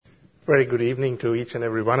Very good evening to each and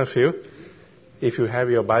every one of you. If you have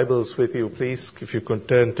your Bibles with you, please, if you could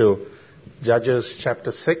turn to Judges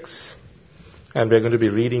chapter 6. And we're going to be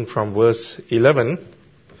reading from verse 11.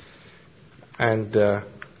 And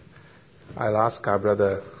I'll ask our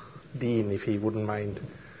brother Dean if he wouldn't mind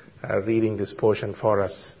reading this portion for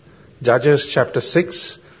us. Judges chapter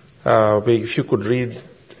 6, if you could read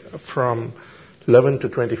from 11 to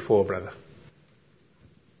 24, brother.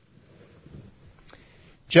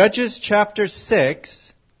 Judges chapter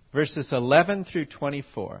 6, verses 11 through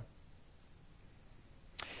 24.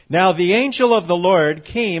 Now the angel of the Lord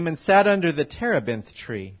came and sat under the terebinth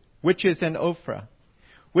tree, which is in Ophrah,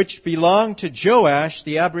 which belonged to Joash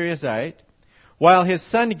the Abiezrite, while his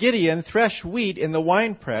son Gideon threshed wheat in the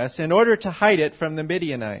winepress in order to hide it from the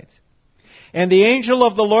Midianites. And the angel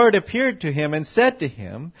of the Lord appeared to him and said to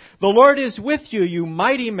him, "The Lord is with you, you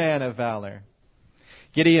mighty man of valor."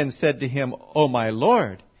 Gideon said to him, "O my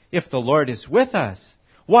Lord, if the Lord is with us,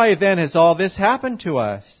 why then has all this happened to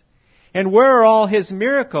us? And where are all his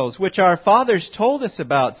miracles, which our fathers told us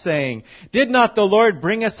about, saying, 'Did not the Lord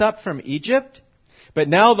bring us up from Egypt?' But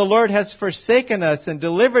now the Lord has forsaken us and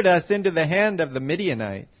delivered us into the hand of the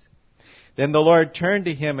Midianites." Then the Lord turned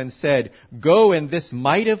to him and said, "Go in this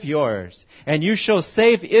might of yours, and you shall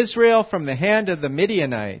save Israel from the hand of the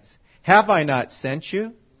Midianites. Have I not sent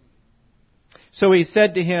you?" So he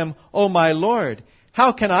said to him, "O my Lord,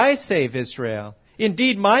 how can I save Israel?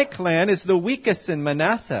 Indeed, my clan is the weakest in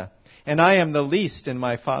Manasseh, and I am the least in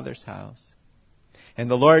my father's house." And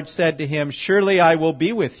the Lord said to him, "Surely I will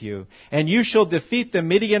be with you, and you shall defeat the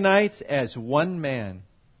Midianites as one man."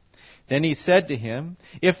 Then he said to him,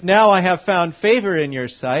 "If now I have found favor in your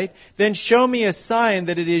sight, then show me a sign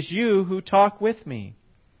that it is you who talk with me.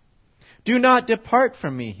 Do not depart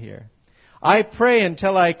from me here. I pray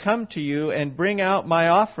until I come to you and bring out my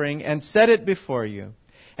offering and set it before you."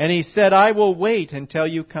 And he said, "I will wait until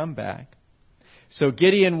you come back." So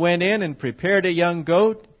Gideon went in and prepared a young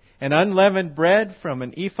goat and unleavened bread from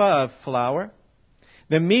an ephah of flour.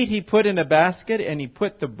 The meat he put in a basket, and he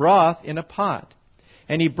put the broth in a pot.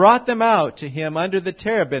 And he brought them out to him under the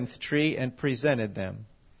terebinth tree and presented them.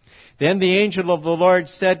 Then the angel of the Lord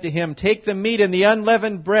said to him, "Take the meat and the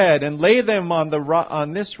unleavened bread and lay them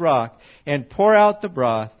on this rock and pour out the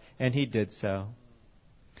broth." And he did so.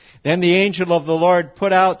 Then the angel of the Lord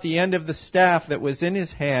put out the end of the staff that was in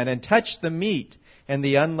his hand and touched the meat and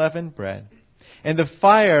the unleavened bread. And the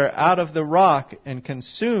fire out of the rock and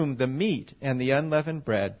consumed the meat and the unleavened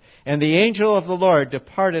bread. And the angel of the Lord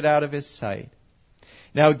departed out of his sight.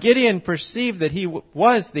 Now Gideon perceived that he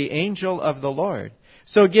was the angel of the Lord.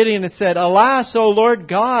 So Gideon had said, "Alas, O Lord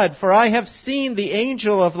God, for I have seen the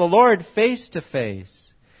angel of the Lord face to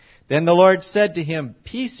face." Then the Lord said to him,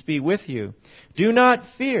 "Peace be with you. Do not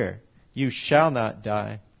fear. You shall not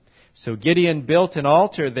die." So Gideon built an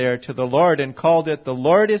altar there to the Lord and called it, "The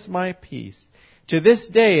Lord is my peace." To this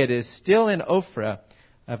day it is still in Ophrah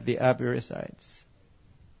of the Abiezrites.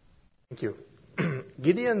 Thank you.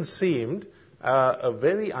 Gideon seemed a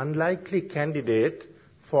very unlikely candidate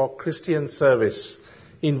for Christian service.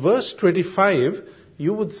 In verse 25,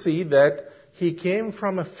 you would see that he came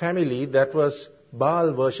from a family that was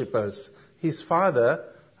Baal worshippers. His father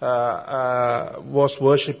was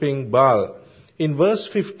worshipping Baal. In verse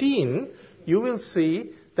 15, you will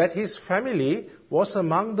see that his family was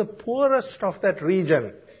among the poorest of that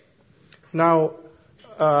region. Now,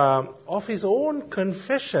 of his own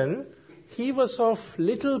confession, he was of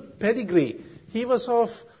little pedigree. He was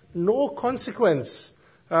of no consequence.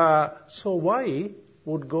 So why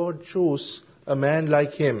would God choose a man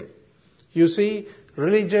like him? You see,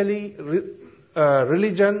 religion,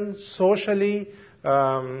 socially,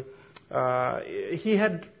 he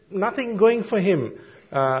had nothing going for him.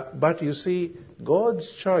 But you see,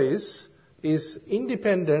 God's choice is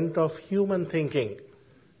independent of human thinking.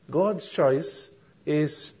 God's choice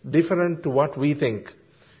is different to what we think.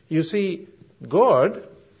 You see, God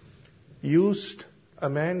used a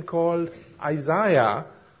man called Isaiah,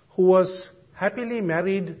 who was happily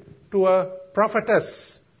married to a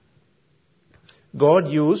prophetess. God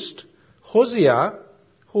used Hosea,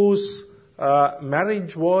 whose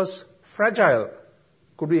marriage was fragile.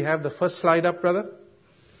 Could we have the first slide up, brother?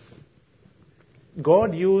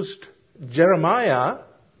 God used Jeremiah.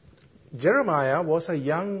 Jeremiah was a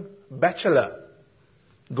young bachelor.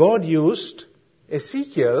 God used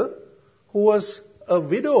Ezekiel, who was a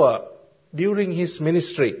widower during his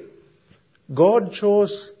ministry. God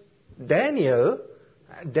chose Daniel.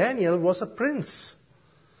 Daniel was a prince.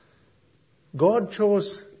 God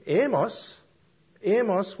chose Amos.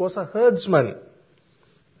 Amos was a herdsman.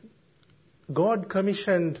 God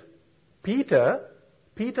commissioned Peter.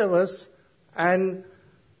 Peter was an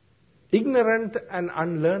ignorant and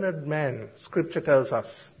unlearned man, Scripture tells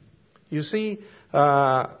us. You see,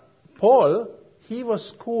 Paul, he was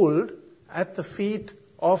schooled at the feet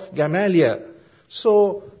of Gamaliel.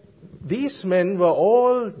 So, these men were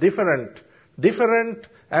all different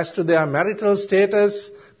as to their marital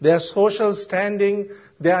status, their social standing,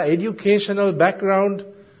 their educational background,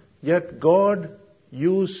 yet God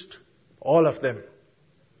used all of them.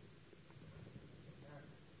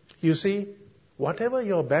 You see, whatever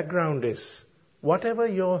your background is, whatever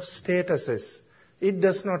your status is, it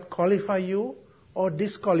does not qualify you or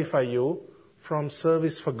disqualify you from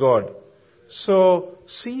service for God. So,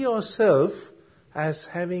 see yourself as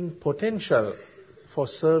having potential for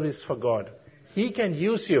service for God. He can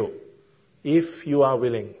use you if you are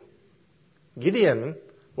willing. Gideon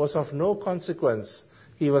was of no consequence.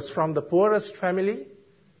 He was from the poorest family.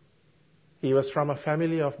 He was from a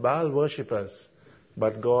family of Baal worshippers.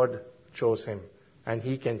 But God chose him, and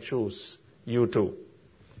He can choose you too.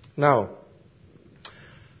 Now,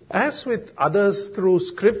 as with others through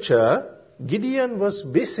Scripture, Gideon was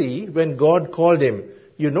busy when God called him.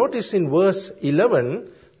 You notice in verse 11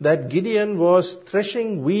 that Gideon was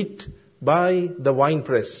threshing wheat by the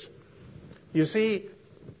winepress. You see,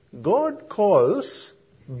 God calls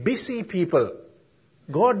busy people.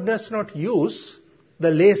 God does not use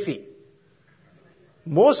the lazy.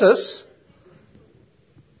 Moses,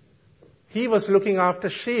 he was looking after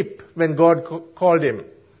sheep when God called him.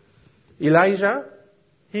 Elisha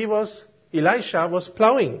was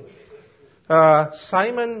plowing.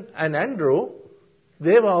 Simon and Andrew,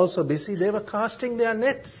 they were also busy. They were casting their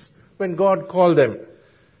nets when God called them.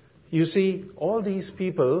 You see, all these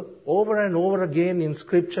people, over and over again in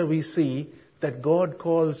Scripture we see that God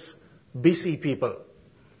calls busy people.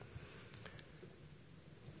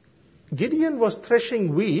 Gideon was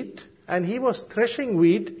threshing wheat, and he was threshing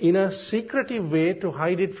wheat in a secretive way to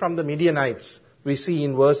hide it from the Midianites. We see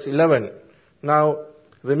in verse 11. Now,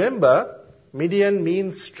 remember, Midian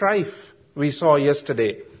means strife, we saw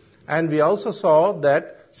yesterday. And we also saw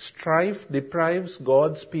that strife deprives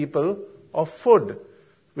God's people of food.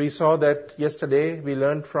 We saw that yesterday. We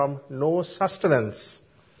learned from no sustenance.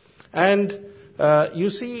 And you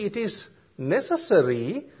see, it is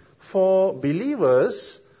necessary for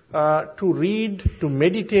believers to read, to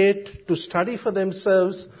meditate, to study for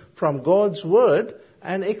themselves from God's Word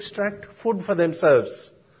and extract food for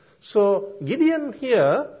themselves. So Gideon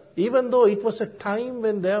here, even though it was a time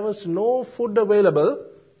when there was no food available,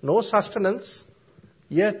 no sustenance,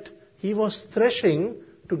 yet he was threshing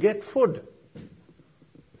to get food.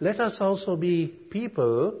 Let us also be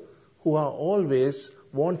people who are always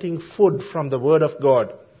wanting food from the Word of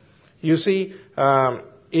God. You see,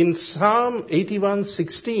 in Psalm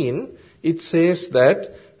 81:16, it says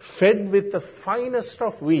that, fed with the finest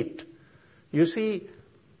of wheat. You see,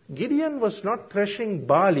 Gideon was not threshing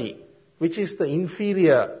barley, which is the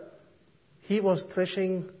inferior. He was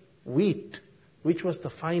threshing wheat, which was the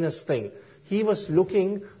finest thing. He was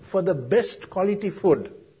looking for the best quality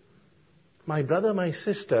food. My brother, my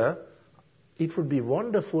sister, it would be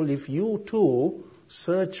wonderful if you too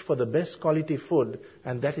search for the best quality food,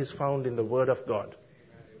 and that is found in the Word of God.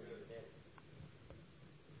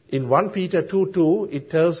 In 1 Peter 2:2, it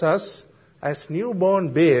tells us, as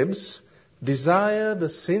newborn babes, desire the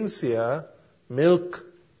sincere milk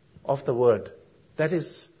of the Word. That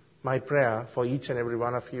is my prayer for each and every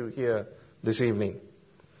one of you here this evening.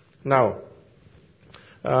 Now,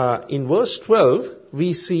 in verse 12,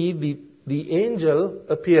 we see the angel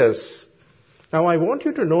appears. Now, I want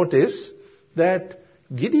you to notice that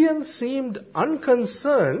Gideon seemed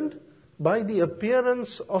unconcerned by the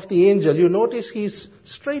appearance of the angel. You notice he's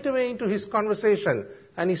straight away into his conversation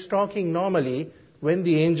and he's talking normally when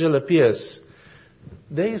the angel appears.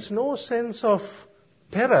 There is no sense of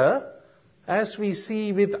terror as we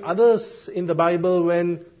see with others in the Bible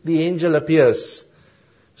when the angel appears.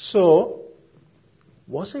 So,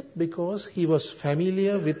 was it because he was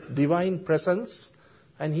familiar with divine presence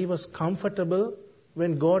and he was comfortable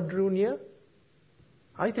when God drew near?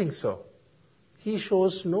 I think so. He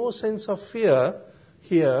shows no sense of fear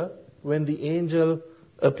here when the angel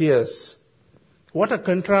appears. What a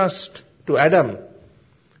contrast to Adam.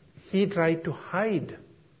 He tried to hide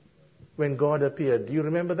when God appeared. Do you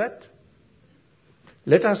remember that?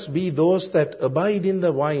 Let us be those that abide in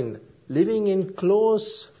the vine, living in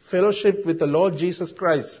close fellowship with the Lord Jesus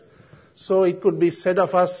Christ. So it could be said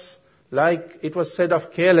of us like it was said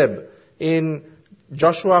of Caleb in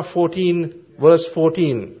Joshua 14 verse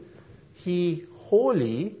 14. He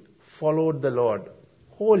wholly followed the Lord.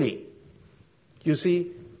 Wholly. You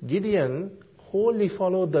see, Gideon wholly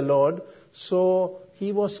followed the Lord, so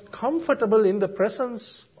he was comfortable in the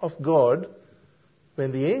presence of God.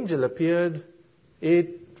 When the angel appeared,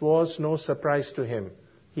 it was no surprise to him.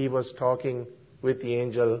 He was talking with the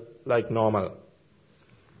angel like normal.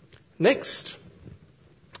 Next,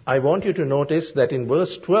 I want you to notice that in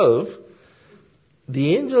verse 12,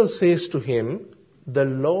 the angel says to him, "The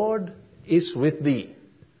Lord is with thee."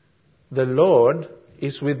 The Lord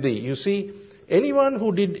is with thee. You see, anyone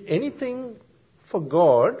who did anything for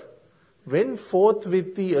God went forth with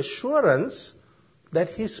the assurance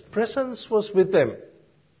that His presence was with them.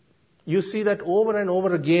 You see that over and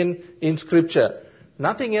over again in Scripture.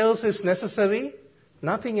 Nothing else is necessary.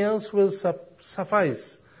 Nothing else will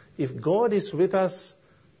suffice. If God is with us,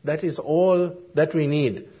 that is all that we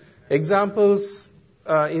need. Examples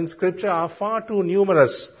in Scripture are far too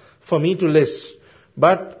numerous for me to list.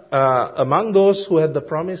 But among those who had the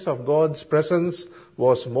promise of God's presence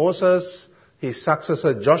was Moses, his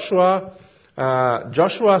successor Joshua.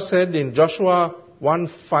 Joshua said in Joshua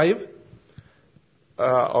 1:5,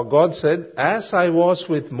 or God said, "As I was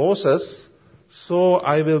with Moses, so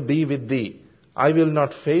I will be with thee. I will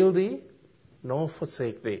not fail thee, nor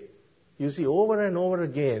forsake thee." You see, over and over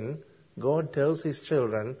again, God tells His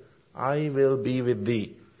children, "I will be with thee."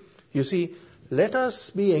 You see, let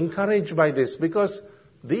us be encouraged by this, because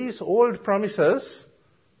these old promises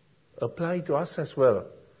apply to us as well.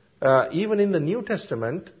 Even in the New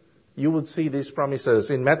Testament, you would see these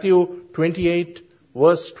promises. In Matthew 28,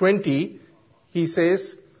 verse 20, He says,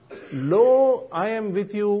 "Lo, I am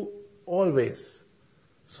with you always."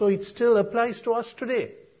 So it still applies to us today.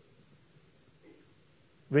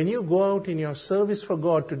 When you go out in your service for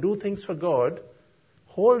God, to do things for God,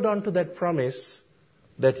 hold on to that promise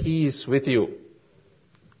that He is with you.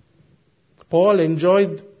 Paul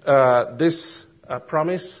enjoyed this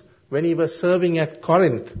promise when he was serving at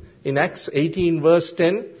Corinth. In Acts 18, verse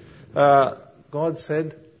 10, God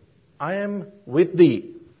said, "I am with thee."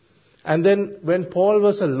 And then when Paul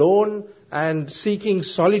was alone and seeking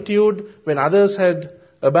solitude, when others had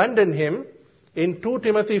abandoned him, in 2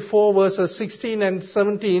 Timothy 4, verses 16 and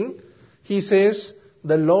 17, he says,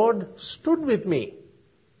 "The Lord stood with me."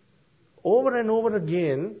 Over and over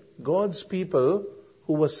again, God's people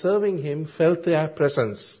who were serving Him felt their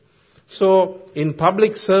presence. So, in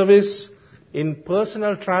public service, in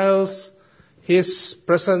personal trials, His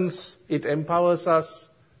presence, it empowers us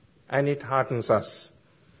and it heartens us.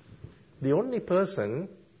 The only person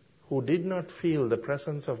who did not feel the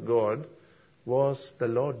presence of God was the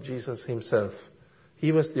Lord Jesus Himself.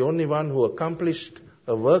 He was the only one who accomplished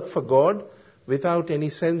a work for God without any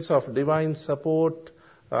sense of divine support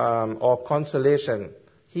or consolation.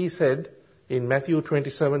 He said in Matthew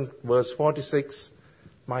 27, verse 46,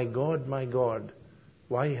 my God,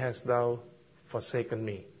 why hast thou forsaken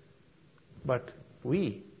me?" But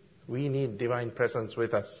we need divine presence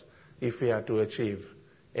with us if we are to achieve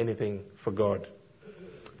anything for God.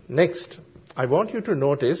 Next, I want you to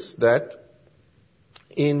notice that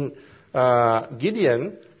in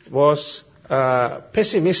Gideon was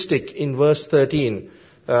pessimistic in verse 13.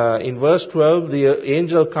 In verse 12, the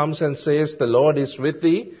angel comes and says, "The Lord is with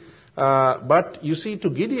thee." But you see, to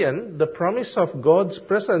Gideon, the promise of God's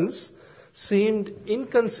presence seemed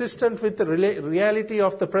inconsistent with the reality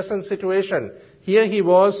of the present situation. Here he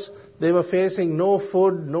was, they were facing no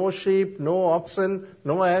food, no sheep, no oxen,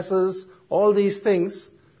 no asses, all these things.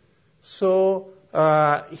 So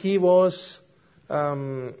he was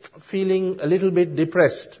feeling a little bit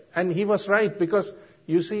depressed. And he was right, because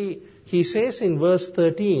you see, he says in verse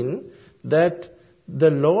 13 that the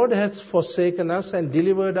Lord has forsaken us and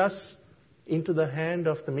delivered us into the hand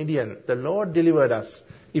of the Midian. The Lord delivered us.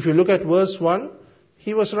 If you look at verse 1,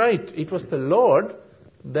 he was right. It was the Lord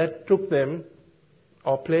that took them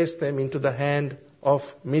or placed them into the hand of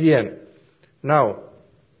Midian. Now,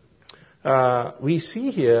 we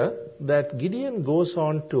see here that Gideon goes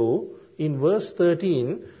on to, in verse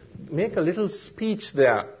 13, make a little speech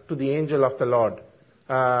there to the angel of the Lord,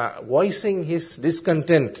 voicing his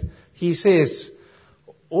discontent. He says,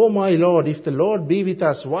 "O my Lord, if the Lord be with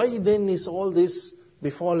us, why then is all this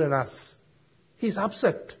befallen us?" He's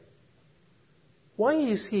upset. Why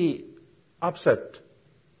is he upset?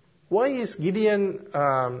 Why is Gideon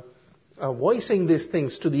voicing these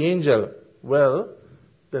things to the angel? Well,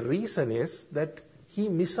 the reason is that he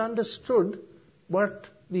misunderstood what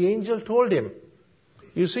the angel told him.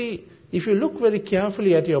 You see, if you look very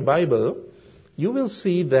carefully at your Bible, you will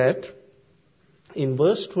see that in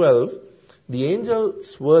verse 12, the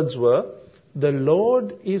angel's words were, "The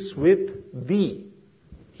Lord is with thee."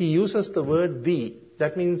 He uses the word thee.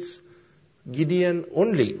 That means Gideon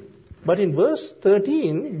only. But in verse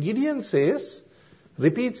 13, Gideon says,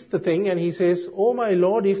 repeats the thing and he says, "Oh my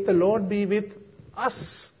Lord, if the Lord be with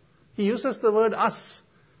us." He uses the word us.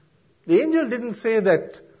 The angel didn't say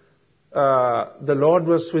that the Lord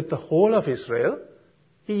was with the whole of Israel.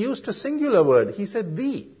 He used a singular word. He said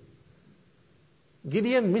thee.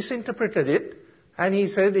 Gideon misinterpreted it and he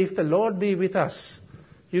said, "If the Lord be with us."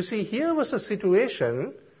 You see, here was a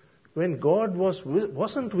situation when God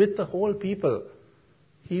wasn't with the whole people.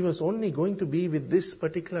 He was only going to be with this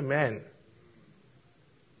particular man.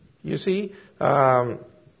 You see,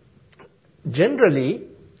 generally,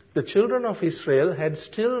 the children of Israel had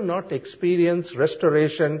still not experienced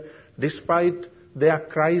restoration despite their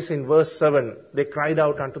cries in verse 7. They cried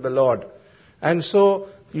out unto the Lord. And so,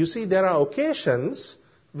 you see, there are occasions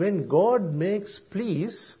when God makes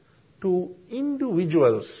pleas to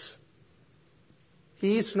individuals.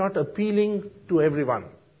 He is not appealing to everyone.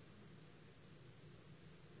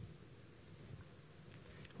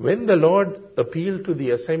 When the Lord appealed to the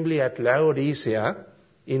assembly at Laodicea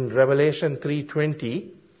in Revelation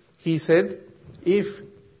 3:20, he said, "If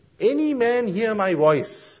any man hear my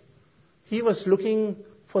voice," he was looking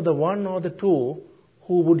for the one or the two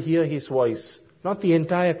who would hear his voice, not the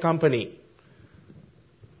entire company.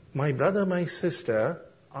 My brother, my sister,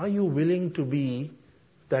 are you willing to be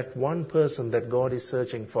that one person that God is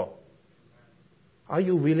searching for? Are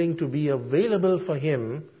you willing to be available for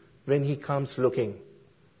him when he comes looking?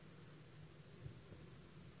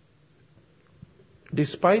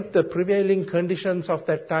 Despite the prevailing conditions of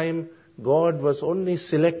that time, God was only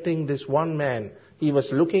selecting this one man. He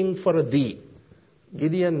was looking for a thee.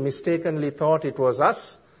 Gideon mistakenly thought it was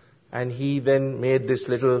us, and he then made this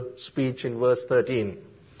little speech in verse 13.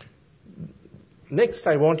 Next,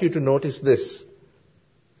 I want you to notice this.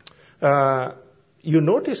 You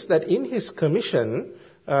notice that in his commission,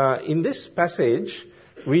 in this passage,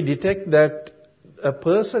 we detect that a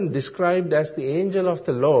person described as the angel of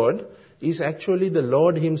the Lord is actually the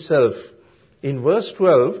Lord himself. In verse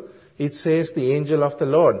 12, it says the angel of the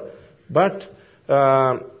Lord. But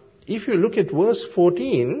if you look at verse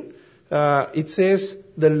 14, it says,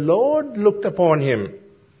 the Lord looked upon him.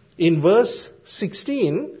 In verse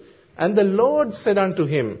 16, and the Lord said unto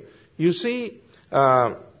him. You see,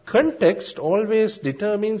 context always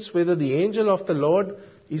determines whether the angel of the Lord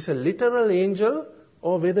is a literal angel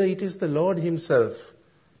or whether it is the Lord himself.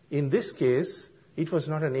 In this case, it was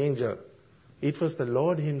not an angel. It was the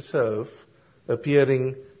Lord himself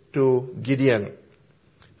appearing to Gideon.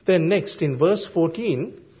 Then next, in verse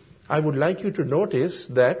 14, I would like you to notice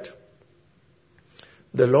that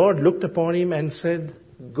the Lord looked upon him and said,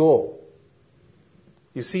 "Go."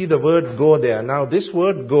 You see the word "go" there. Now this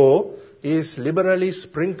word "go" is liberally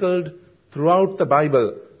sprinkled throughout the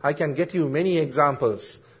Bible. I can get you many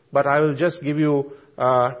examples, but I will just give you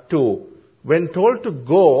two. When told to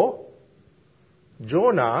go,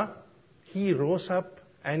 Jonah, he rose up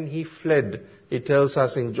and he fled. It tells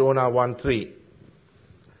us in Jonah 1:3.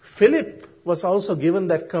 Philip was also given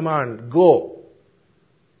that command, "Go."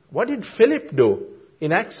 What did Philip do?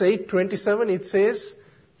 In Acts 8:27 it says,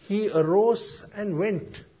 he arose and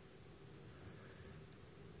went.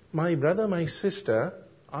 My brother, my sister,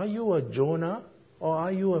 are you a Jonah or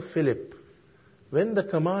are you a Philip? When the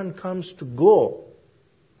command comes to go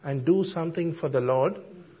and do something for the Lord,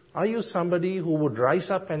 are you somebody who would rise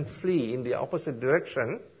up and flee in the opposite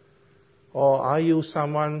direction? Or are you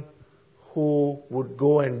someone who would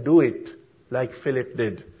go and do it like Philip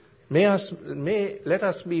did? Let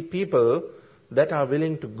us be people that are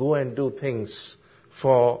willing to go and do things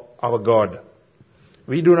for our God.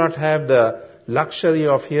 We do not have the luxury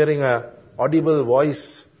of hearing an audible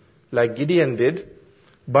voice like Gideon did,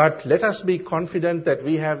 but let us be confident that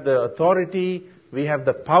we have the authority, we have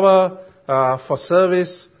the power for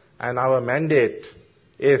service, and our mandate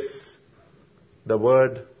is the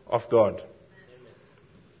Word of God.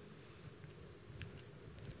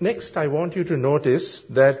 Next, I want you to notice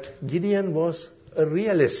that Gideon was a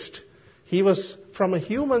realist. He was, from a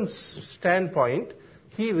human standpoint,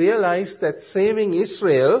 he realized that saving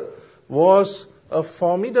Israel was a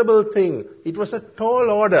formidable thing. It was a tall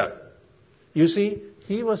order. You see,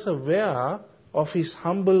 he was aware of his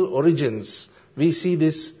humble origins. We see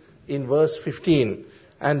this in verse 15.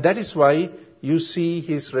 And that is why you see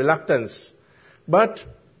his reluctance. But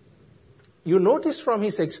you notice from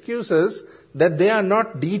his excuses that they are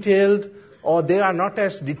not detailed or they are not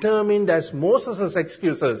as determined as Moses'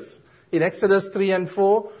 excuses. In Exodus 3 and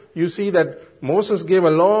 4, you see that Moses gave a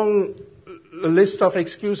long list of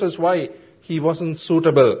excuses why he wasn't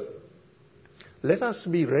suitable. Let us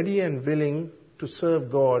be ready and willing to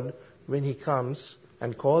serve God when he comes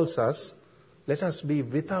and calls us. Let us be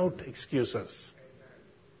without excuses.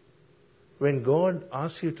 when God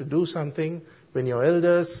asks you to do something, when your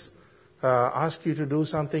elders ask you to do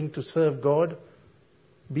something to serve God,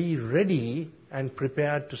 be ready and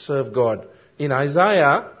prepared to serve God. In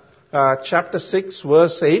Isaiah chapter 6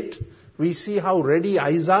 verse 8, we see how ready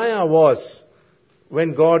Isaiah was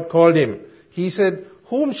when God called him. He said,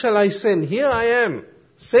 "Whom shall I send? Here I am.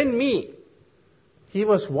 Send me." He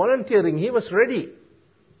was volunteering. He was ready.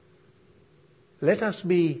 Let us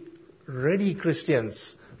be ready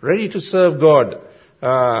Christians, ready to serve God.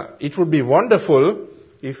 It would be wonderful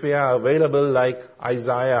if we are available like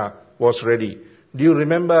Isaiah was ready. Do you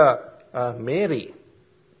remember Mary?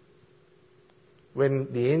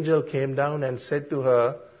 When the angel came down and said to her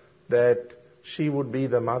that she would be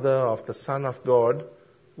the mother of the Son of God,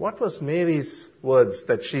 what was Mary's words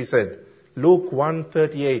that she said? Luke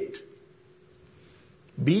 1:38.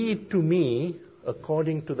 "Be it to me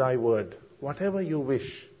according to thy word. Whatever you wish,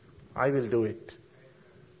 I will do it."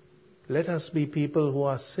 Let us be people who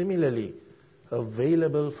are similarly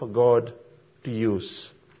available for God to use.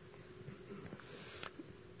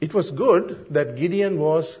 It was good that Gideon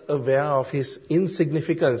was aware of his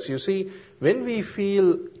insignificance. You see, when we feel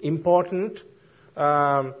important,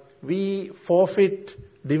 we forfeit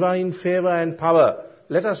divine favor and power.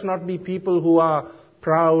 Let us not be people who are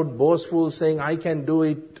proud, boastful, saying, "I can do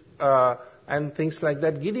it," and things like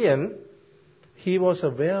that. Gideon, he was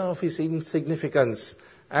aware of his insignificance,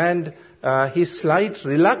 and his slight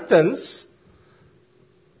reluctance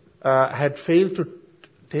had failed to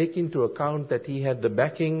take into account that he had the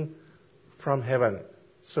backing from heaven.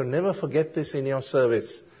 So never forget this in your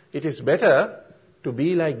service. It is better to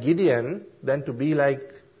be like Gideon than to be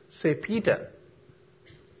like, say, Peter.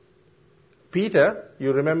 Peter,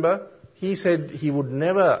 you remember, he said he would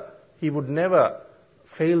never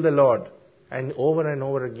fail the Lord, and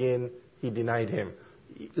over again he denied him.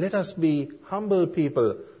 Let us be humble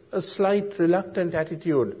people. A slight reluctant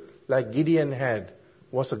attitude like Gideon had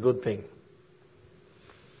was a good thing.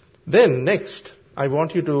 Then next, I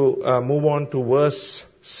want you to move on to verse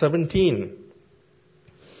 17.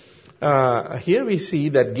 Here we see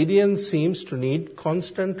that Gideon seems to need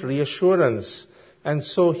constant reassurance. And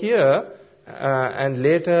so here, and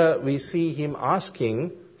later we see him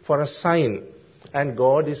asking for a sign. And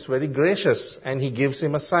God is very gracious and he gives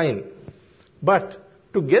him a sign. But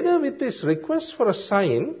together with this request for a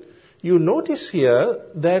sign, you notice here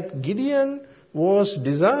that Gideon was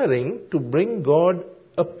desiring to bring God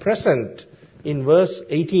a present in verse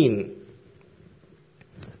 18.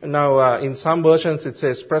 Now, in some versions it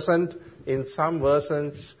says present, in some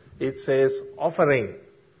versions it says offering.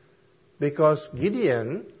 Because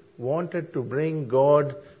Gideon wanted to bring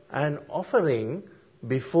God an offering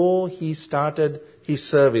before he started his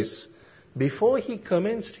service. Before he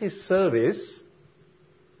commenced his service,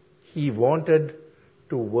 he wanted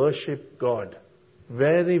to worship God.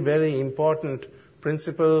 Very, very important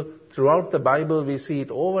principle. Throughout the Bible, we see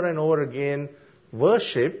it over and over again.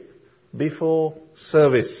 Worship before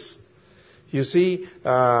service. You see,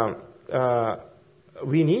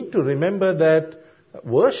 we need to remember that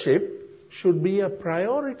worship should be a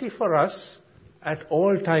priority for us at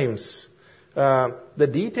all times. The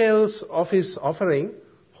details of his offering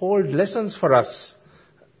hold lessons for us.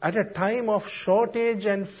 At a time of shortage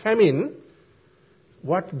and famine,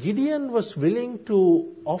 what Gideon was willing to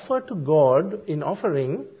offer to God in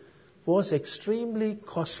offering was extremely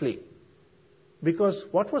costly. Because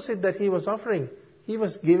what was it that he was offering? He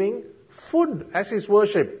was giving food as his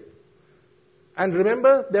worship. And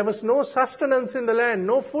remember, there was no sustenance in the land.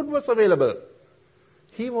 No food was available.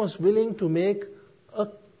 He was willing to make a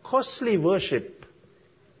costly worship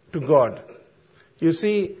to God. You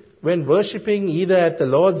see, when worshipping either at the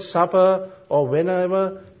Lord's Supper or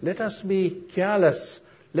whenever, let us be careless.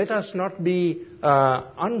 Let us not be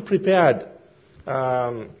unprepared.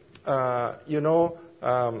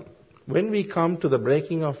 When we come to the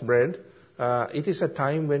breaking of bread, it is a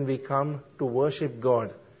time when we come to worship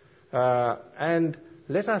God. And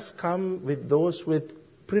let us come with those with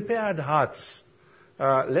prepared hearts.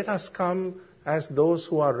 Let us come as those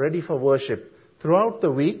who are ready for worship. Throughout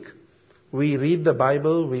the week, we read the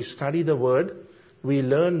Bible, we study the Word, we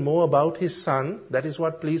learn more about His Son. That is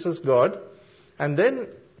what pleases God. And then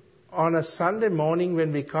on a Sunday morning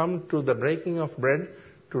when we come to the breaking of bread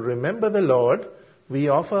to remember the Lord, we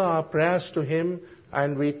offer our prayers to Him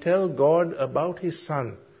and we tell God about His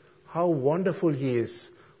Son, how wonderful He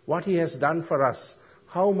is, what He has done for us,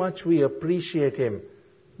 how much we appreciate Him.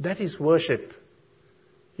 That is worship.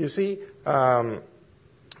 You see,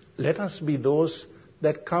 let us be those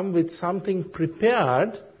that come with something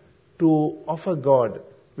prepared to offer God.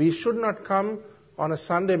 We should not come on a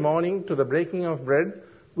Sunday morning to the breaking of bread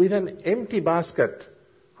with an empty basket.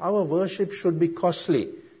 Our worship should be costly.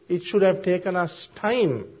 It should have taken us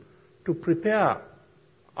time to prepare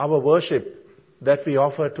our worship that we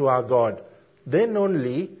offer to our God. Then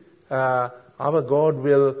only our God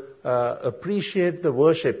will appreciate the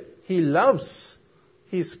worship. He loves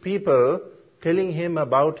His people telling Him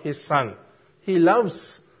about His Son. He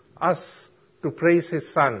loves us to praise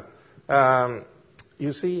His Son.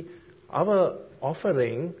 You see, our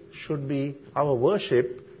offering should be, our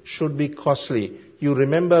worship should be costly. You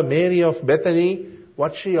remember Mary of Bethany,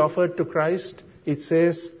 what she offered to Christ? It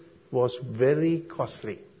says, was very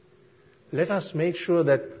costly. Let us make sure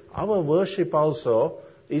that our worship also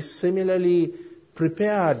is similarly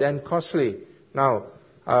prepared and costly. Now,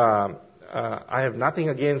 I have nothing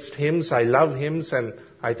against hymns. I love hymns, and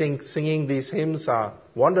I think singing these hymns are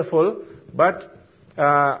wonderful. But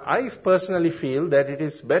I personally feel that it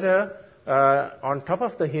is better on top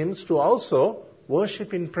of the hymns to also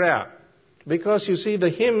worship in prayer. Because you see, the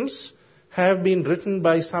hymns have been written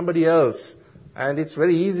by somebody else, and it's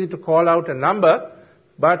very easy to call out a number.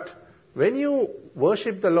 But when you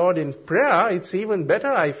worship the Lord in prayer, it's even better,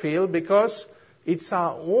 I feel, because it's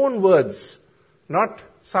our own words, not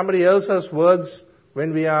somebody else's words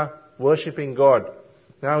when we are worshipping God.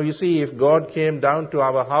 Now, you see, if God came down to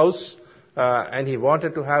our house and He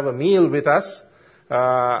wanted to have a meal with us,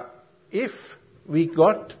 if we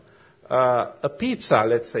got a pizza,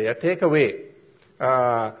 let's say, a takeaway,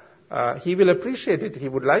 He will appreciate it. He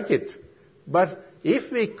would like it. But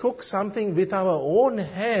if we cook something with our own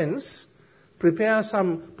hands, put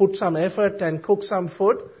some effort and cook some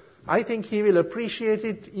food, I think He will appreciate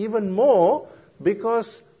it even more,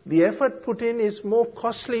 because the effort put in is more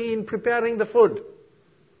costly in preparing the food.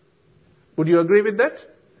 Would you agree with that?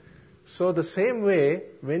 So the same way,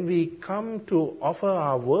 when we come to offer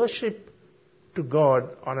our worship to God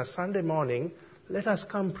on a Sunday morning, let us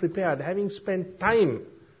come prepared, having spent time.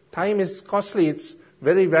 Time is costly. It's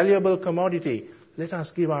very valuable commodity. Let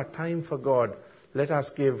us give our time for God. Let us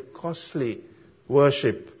give costly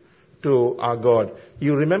worship to our God.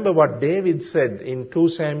 You remember what David said in 2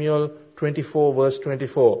 Samuel 24 verse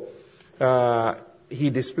 24. He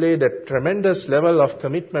displayed a tremendous level of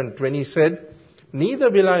commitment when he said, "Neither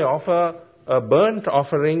will I offer a burnt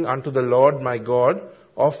offering unto the Lord my God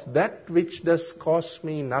of that which does cost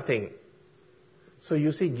me nothing." So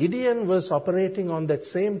you see, Gideon was operating on that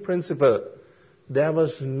same principle. There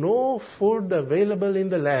was no food available in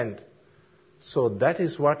the land. So that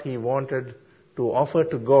is what he wanted to offer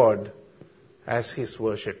to God as his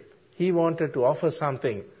worship. He wanted to offer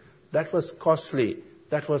something that was costly,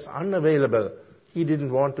 that was unavailable. He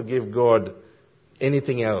didn't want to give God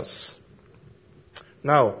anything else.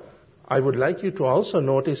 Now, I would like you to also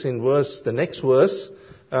notice in the next verse,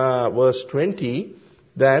 verse 20,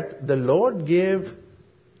 that the Lord gave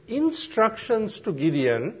instructions to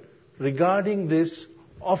Gideon regarding this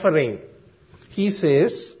offering. He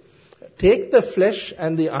says, "Take the flesh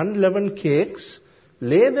and the unleavened cakes,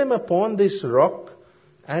 lay them upon this rock,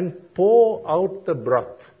 and pour out the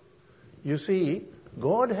broth." You see,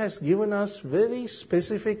 God has given us very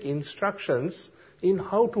specific instructions in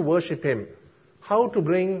how to worship Him, how to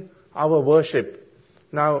bring our worship.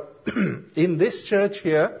 Now, in this church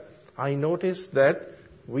here, I noticed that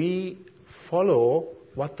we follow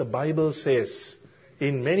what the Bible says.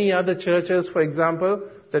 In many other churches, for example,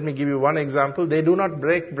 let me give you one example. They do not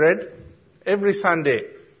break bread every Sunday.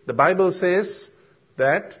 The Bible says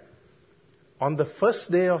that on the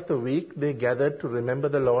first day of the week, they gathered to remember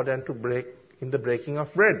the Lord and to break in the breaking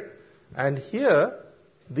of bread. And here,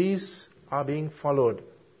 these are being followed.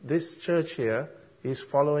 This church here is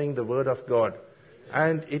following the Word of God.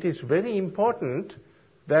 And it is very important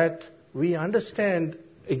that we understand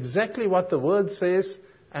exactly what the Word says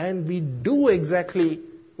and we do exactly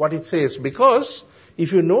what it says. Because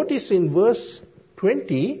if you notice in verse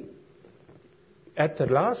 20, at the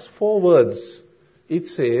last 4 words, it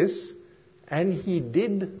says, "And he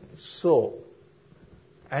did so."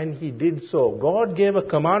 And he did so. God gave a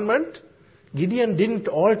commandment. Gideon didn't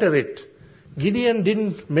alter it. Gideon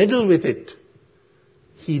didn't meddle with it.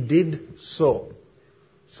 He did so.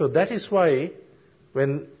 So that is why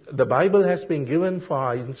when the Bible has been given for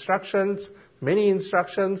our instructions, many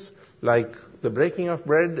instructions, like the breaking of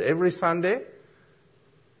bread every Sunday,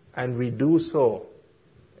 and we do so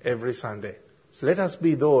every Sunday. So let us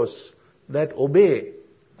be those that obey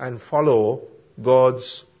and follow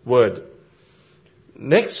God's word.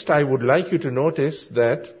 Next, I would like you to notice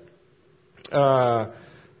that,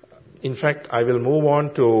 in fact, I will move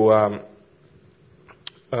on to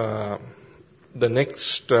the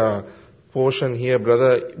next portion here.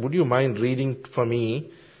 Brother, would you mind reading for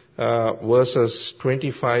me verses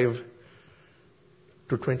 25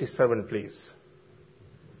 to 27, please.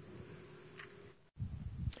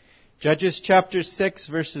 Judges chapter 6,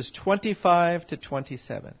 verses 25 to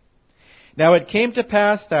 27. Now it came to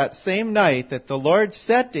pass that same night that the Lord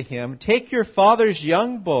said to him, "Take your father's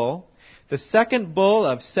young bull, the second bull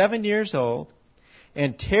of 7 years old,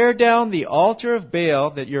 and tear down the altar of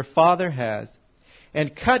Baal that your father has,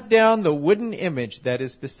 and cut down the wooden image that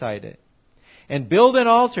is beside it. And build an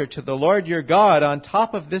altar to the Lord your God on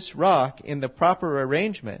top of this rock in the proper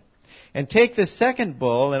arrangement. And take the second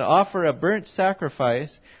bull and offer a burnt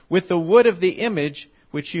sacrifice with the wood of the image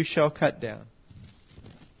which you shall cut down."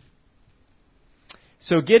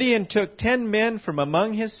 So Gideon took 10 men from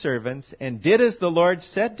among his servants and did as the Lord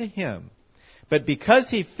said to him. But because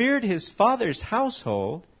he feared his father's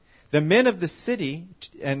household, the men of the city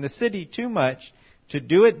too much to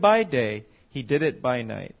do it by day, he did it by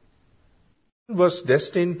night. He was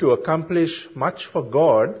destined to accomplish much for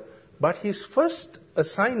God, but his first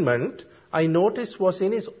assignment, I noticed, was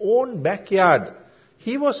in his own backyard.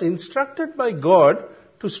 He was instructed by God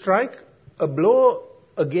to strike a blow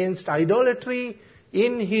against idolatry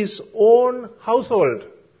in his own household.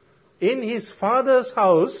 In his father's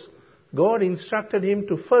house, God instructed him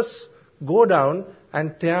to first go down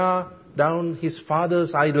and tear down his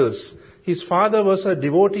father's idols. His father was a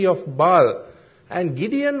devotee of Baal, and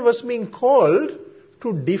Gideon was being called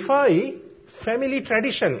to defy family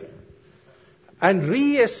tradition and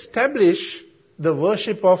re-establish the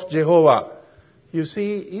worship of Jehovah. You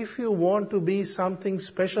see, if you want to be something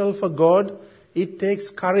special for God, it takes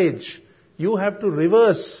courage. You have to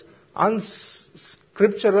reverse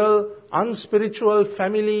unscriptural, unspiritual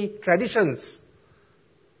family traditions,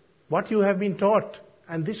 what you have been taught,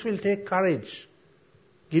 and this will take courage.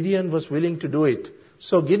 Gideon was willing to do it.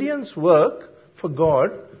 So Gideon's work for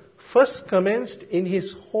God first commenced in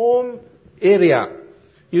his home area.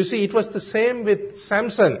 You see, it was the same with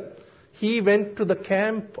Samson. He went to the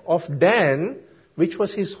camp of Dan, which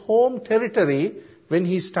was his home territory, when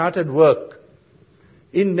he started work.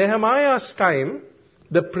 In Nehemiah's time,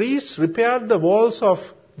 the priests repaired the walls of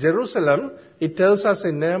Jerusalem. It tells us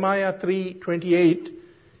in Nehemiah 3:28,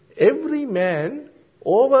 every man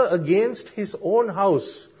over against his own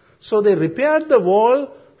house. So they repaired the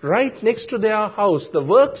wall right next to their house. The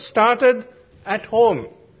work started at home.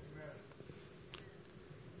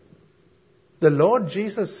 The Lord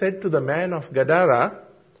Jesus said to the man of Gadara,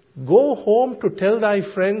 "Go home to tell thy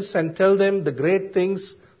friends and tell them the great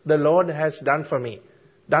things the Lord has done for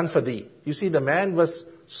thee." You see, the man was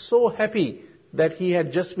so happy that he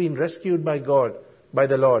had just been rescued by God, by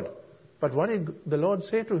the Lord. But what did the Lord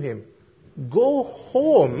say to him? Go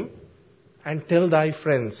home and tell thy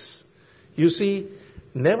friends. You see,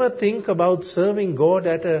 never think about serving God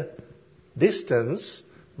at a distance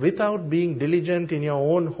without being diligent in your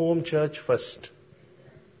own home church first.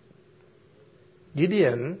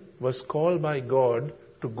 Gideon was called by God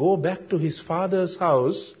to go back to his father's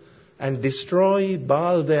house and destroy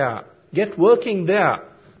Baal there. Get working there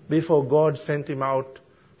before God sent him out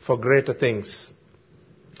for greater things.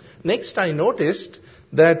 Next, I noticed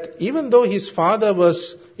that even though his father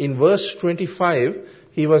was, in verse 25,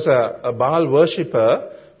 he was a Baal worshipper,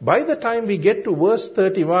 by the time we get to verse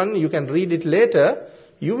 31, you can read it later,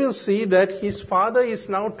 you will see that his father is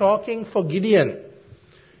now talking for Gideon.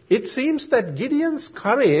 It seems that Gideon's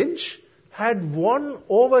courage had won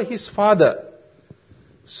over his father.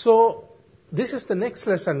 So, this is the next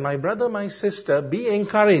lesson. My brother, my sister, be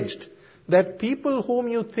encouraged that people whom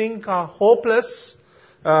you think are hopeless,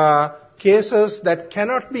 cases that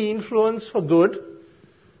cannot be influenced for good,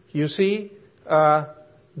 you see,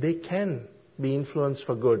 they can be influenced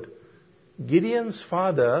for good. Gideon's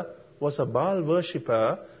father was a Baal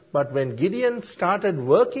worshipper, but when Gideon started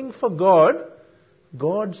working for God,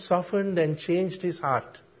 God softened and changed his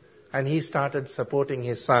heart, and he started supporting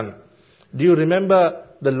his son. Do you remember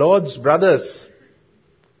the Lord's brothers?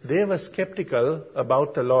 They were skeptical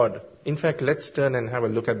about the Lord. In fact, let's turn and have a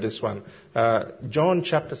look at this one. John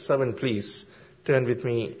chapter 7, please. Turn with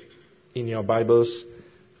me in your Bibles.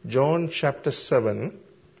 John chapter 7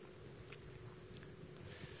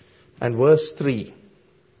 and verse 3.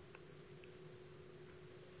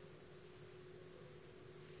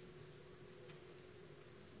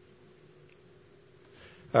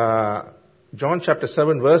 John chapter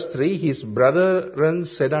 7 verse 3, his brethren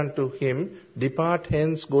said unto him, Depart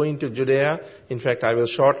hence, go into Judea. In fact, I will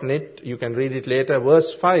shorten it. You can read it later.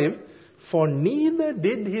 Verse 5, for neither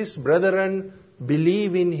did his brethren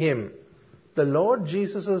believe in him. The Lord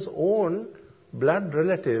Jesus' own blood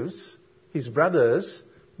relatives, his brothers,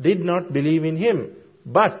 did not believe in him.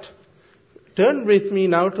 But Turn with me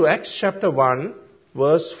now to Acts chapter 1,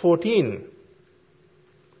 verse 14.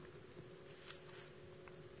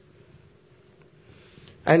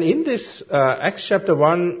 And in this Acts chapter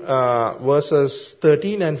 1, verses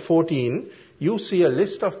 13 and 14, you see a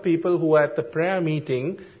list of people who were at the prayer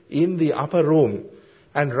meeting in the upper room.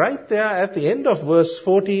 And right there at the end of verse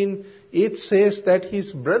 14, it says that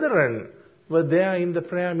his brethren were there in the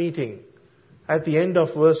prayer meeting at the end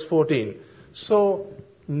of verse 14. So,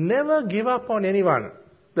 never give up on anyone.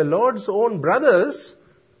 The Lord's own brothers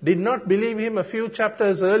did not believe him a few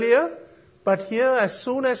chapters earlier, but here as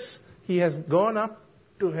soon as he has gone up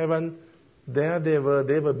to heaven, there they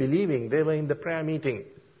were believing, they were in the prayer meeting.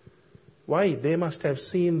 Why? They must have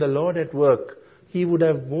seen the Lord at work. He would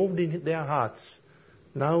have moved in their hearts.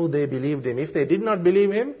 Now they believed him. If they did not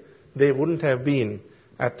believe him, they wouldn't have been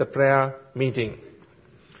at the prayer meeting.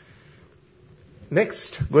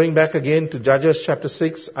 Next, going back again to Judges chapter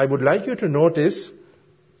 6, I would like you to notice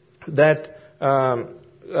that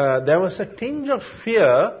there was a tinge of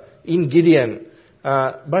fear in Gideon.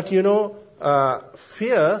 But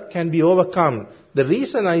fear can be overcome. The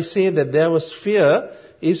reason I say that there was fear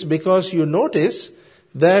is because you notice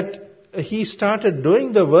that he started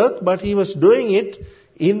doing the work, but he was doing it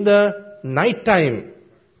in the night time.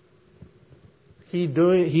 He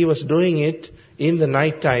was doing it in the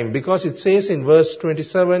night time, because it says in verse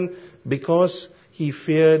 27, because he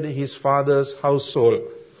feared his father's household.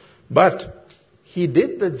 But he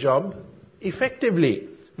did the job effectively.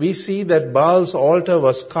 We see that Baal's altar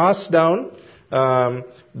was cast down,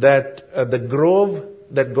 that the grove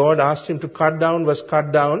that God asked him to cut down was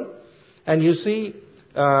cut down. And you see,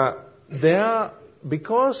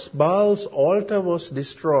 because Baal's altar was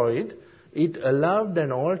destroyed, it allowed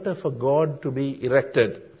an altar for God to be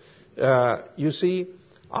erected. You see,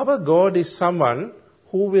 our God is someone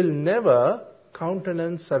who will never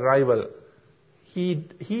countenance a rival. He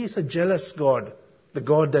is a jealous God, the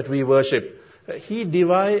God that we worship. He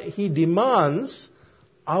demands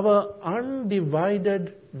our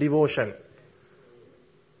undivided devotion.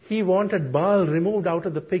 He wanted Baal removed out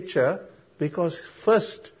of the picture because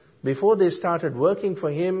first, before they started working for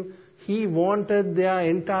him, he wanted their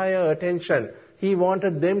entire attention. He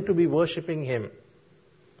wanted them to be worshipping him.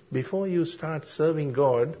 Before you start serving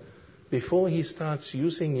God, before he starts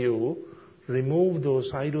using you, remove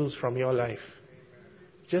those idols from your life.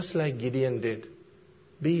 Just like Gideon did.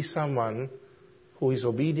 Be someone who is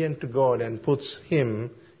obedient to God and puts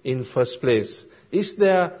him in first place. Is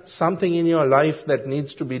there something in your life that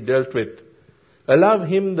needs to be dealt with? Allow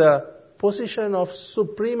him the position of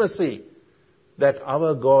supremacy that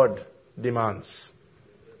our God demands.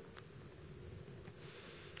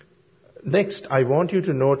 Next, I want you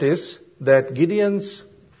to notice that Gideon's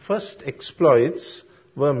first exploits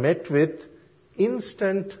were met with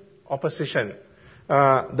instant opposition.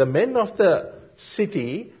 The men of the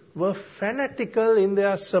city were fanatical in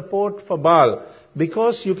their support for Baal,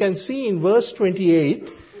 because you can see in verse 28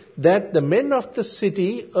 that the men of the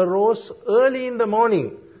city arose early in the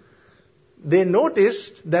morning. They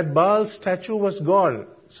noticed that Baal's statue was gone.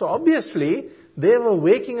 So obviously, they were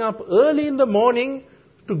waking up early in the morning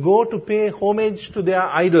to go to pay homage to their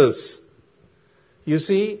idols. You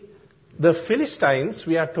see, the Philistines,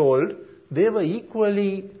 we are told, they were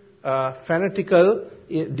equally fanatical,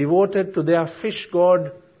 devoted to their fish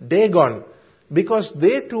god Dagon, because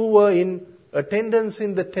they too were in attendance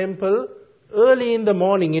in the temple early in the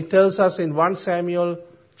morning. It tells us in 1 Samuel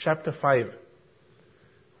chapter 5.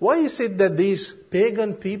 Why is it that these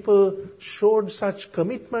pagan people showed such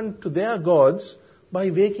commitment to their gods by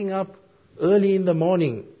waking up early in the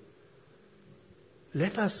morning?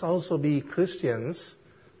 Let us also be Christians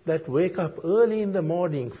that wake up early in the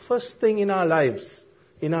morning, first thing in our lives,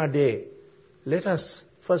 in our day. Let us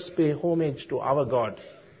first pay homage to our God.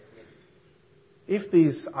 If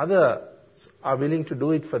these others are willing to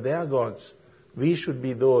do it for their gods, we should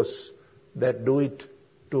be those that do it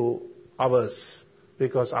to ours,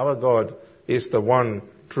 because our God is the one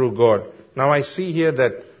true God. Now I see here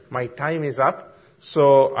that my time is up,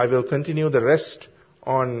 so I will continue the rest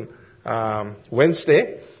on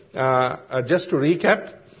Wednesday. Just to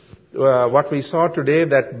recap what we saw today,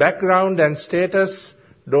 that background and status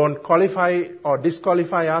don't qualify or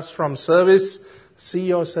disqualify us from service. See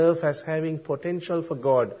yourself as having potential for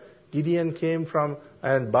God. Gideon came from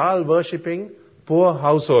a Baal worshipping poor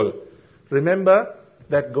household. Remember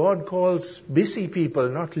that God calls busy people,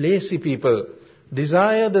 not lazy people.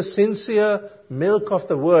 Desire the sincere milk of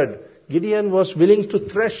the word. Gideon was willing to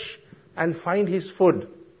thresh and find his food.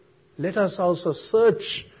 Let us also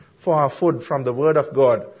search for our food from the word of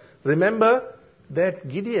God. Remember that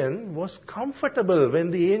Gideon was comfortable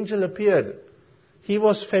when the angel appeared. He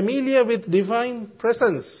was familiar with divine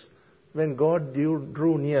presence when God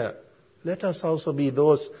drew near. Let us also be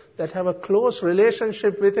those that have a close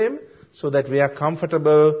relationship with Him so that we are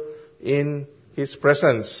comfortable in His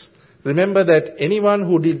presence. Remember that anyone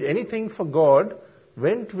who did anything for God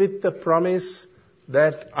went with the promise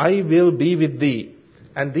that I will be with thee.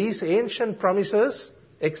 And these ancient promises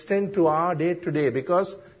extend to our day today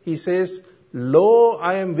because He says, Lo,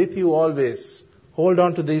 I am with you always. Hold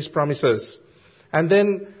on to these promises. And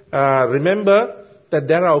then remember that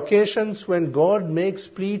there are occasions when God makes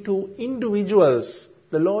plea to individuals.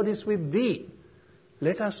 The Lord is with thee.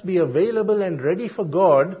 Let us be available and ready for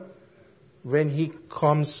God when He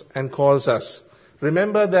comes and calls us.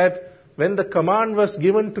 Remember that when the command was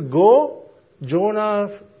given to go,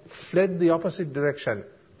 Jonah fled the opposite direction.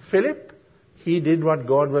 Philip, he did what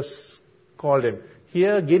God was called him.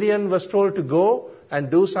 Here Gideon was told to go and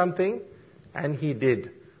do something, and he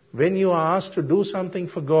did. When you are asked to do something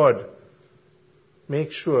for God,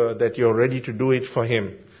 make sure that you're ready to do it for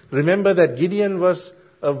Him. Remember that Gideon was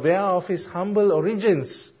aware of his humble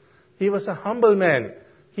origins. He was a humble man.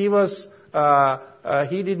 He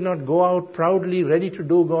did not go out proudly ready to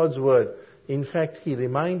do God's word. In fact, he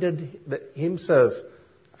reminded himself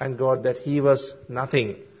and God that he was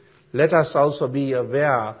nothing. Let us also be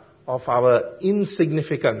aware of our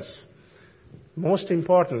insignificance. Most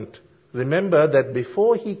important, remember that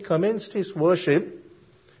before he commenced his worship,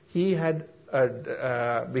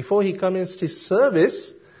 before he commenced his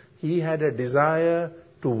service, he had a desire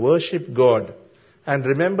to worship God. And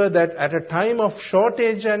remember that at a time of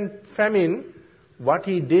shortage and famine, what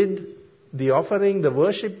he did, the offering, the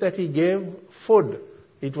worship that he gave, food,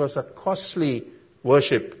 it was a costly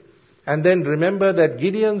worship. And then remember that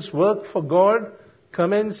Gideon's work for God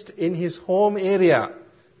commenced in his home area.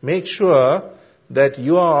 Make sure that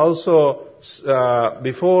you are also,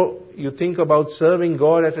 before you think about serving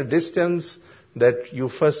God at a distance, that you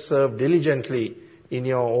first serve diligently in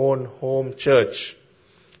your own home church.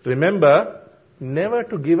 Remember, never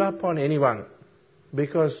to give up on anyone,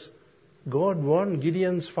 because God won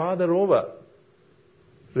Gideon's father over.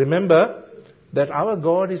 Remember that our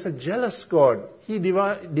God is a jealous God. He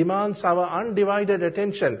demands our undivided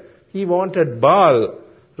attention. He wanted Baal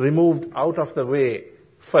removed out of the way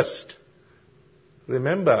first.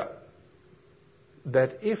 Remember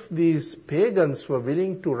that if these pagans were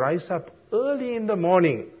willing to rise up early in the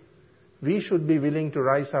morning, we should be willing to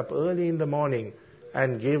rise up early in the morning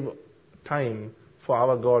and give time for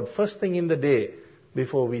our God first thing in the day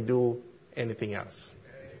before we do anything else.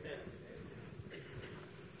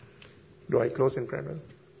 Do I close in prayer?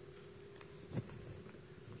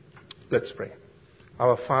 Let's pray.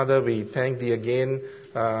 Our Father, we thank Thee again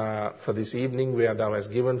for this evening where Thou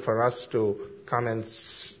hast given for us to come and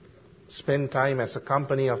spend time as a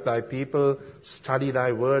company of Thy people, study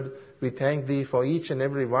Thy word. We thank Thee for each and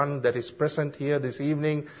every one that is present here this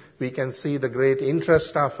evening. We can see the great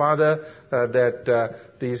interest, our Father, that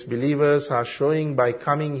these believers are showing by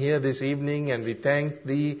coming here this evening, and we thank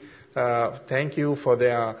Thee. Thank You for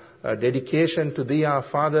their dedication to Thee, our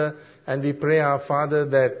Father, and we pray, our Father,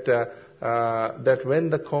 that when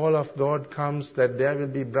the call of God comes, that there will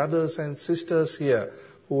be brothers and sisters here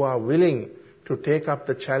who are willing to take up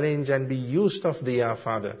the challenge and be used of Thee, our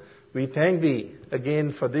Father. We thank Thee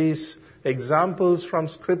again for these examples from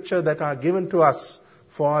Scripture that are given to us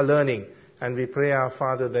for our learning, and we pray, our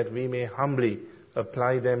Father, that we may humbly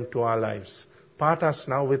apply them to our lives. Part us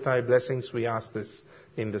now with Thy blessings, we ask this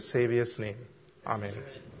in the Saviour's name. Amen.